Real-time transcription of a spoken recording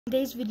In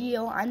today's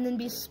video, I'm going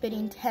to be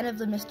spinning 10 of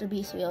the Mr.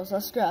 Beast wheels.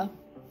 Let's go.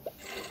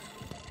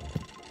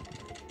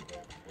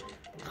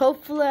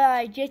 Hopefully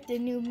I get the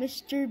new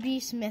Mr.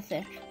 Beast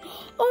Mythic.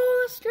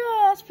 Oh, let's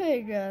go. That's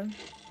pretty good.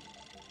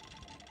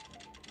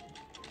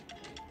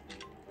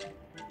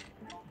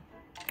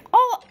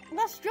 Oh,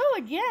 let's go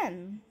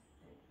again.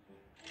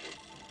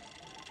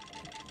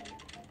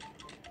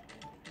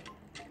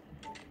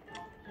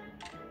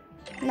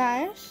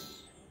 Nice.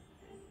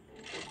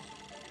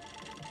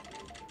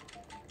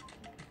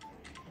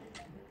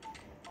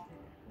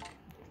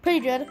 Pretty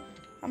good.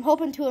 I'm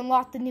hoping to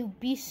unlock the new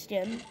Beast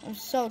skin. I'm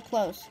so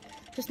close.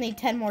 Just need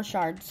 10 more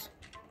shards.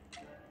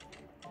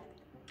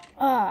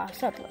 Ah,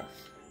 so close.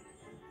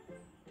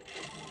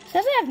 It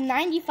says I have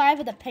 95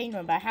 of the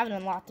penguin, but I haven't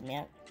unlocked them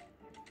yet.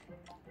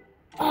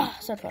 Ah,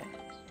 so close.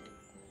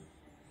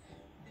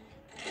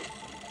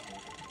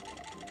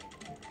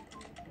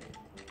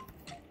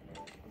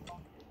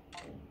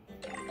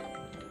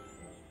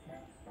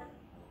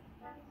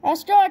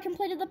 Let's go, I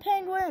completed the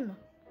penguin.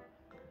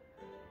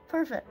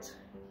 Perfect.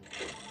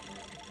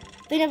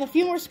 They have a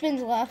few more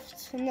spins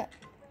left. And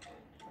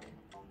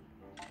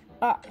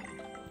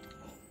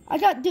I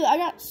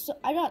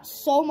got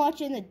so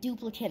much in the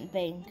duplicate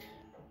bank.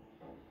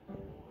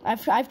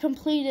 I've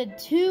completed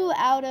 2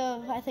 out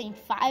of I think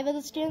 5 of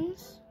the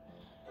skins.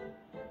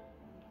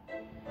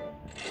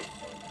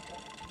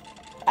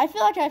 I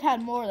feel like I've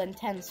had more than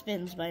 10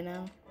 spins by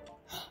now.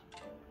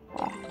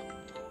 Wow.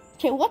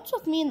 Okay, what's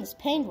with me and this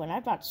penguin?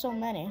 I've got so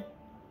many.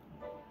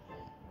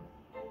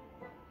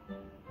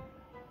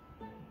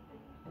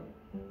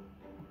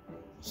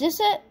 Is this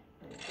it?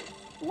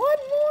 One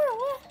more,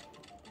 what?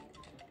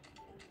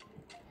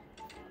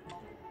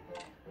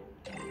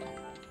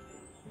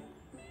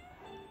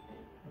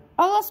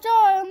 Oh, let's go,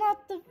 I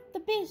unlocked the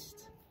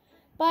beast.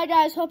 Bye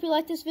guys, hope you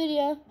liked this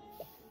video.